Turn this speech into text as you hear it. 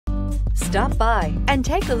Stop by and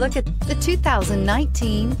take a look at the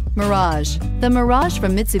 2019 Mirage. The Mirage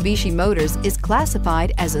from Mitsubishi Motors is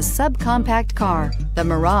classified as a subcompact car. The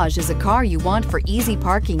Mirage is a car you want for easy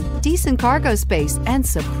parking, decent cargo space, and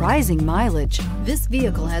surprising mileage. This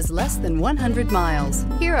vehicle has less than 100 miles.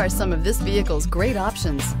 Here are some of this vehicle's great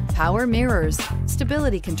options: power mirrors,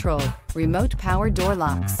 stability control, remote power door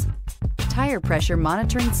locks, tire pressure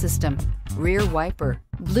monitoring system, rear wiper,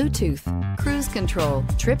 Bluetooth, cruise control,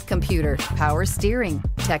 trip computer, power steering,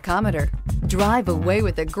 tachometer. Drive away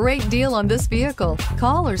with a great deal on this vehicle.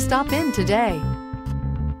 Call or stop in today.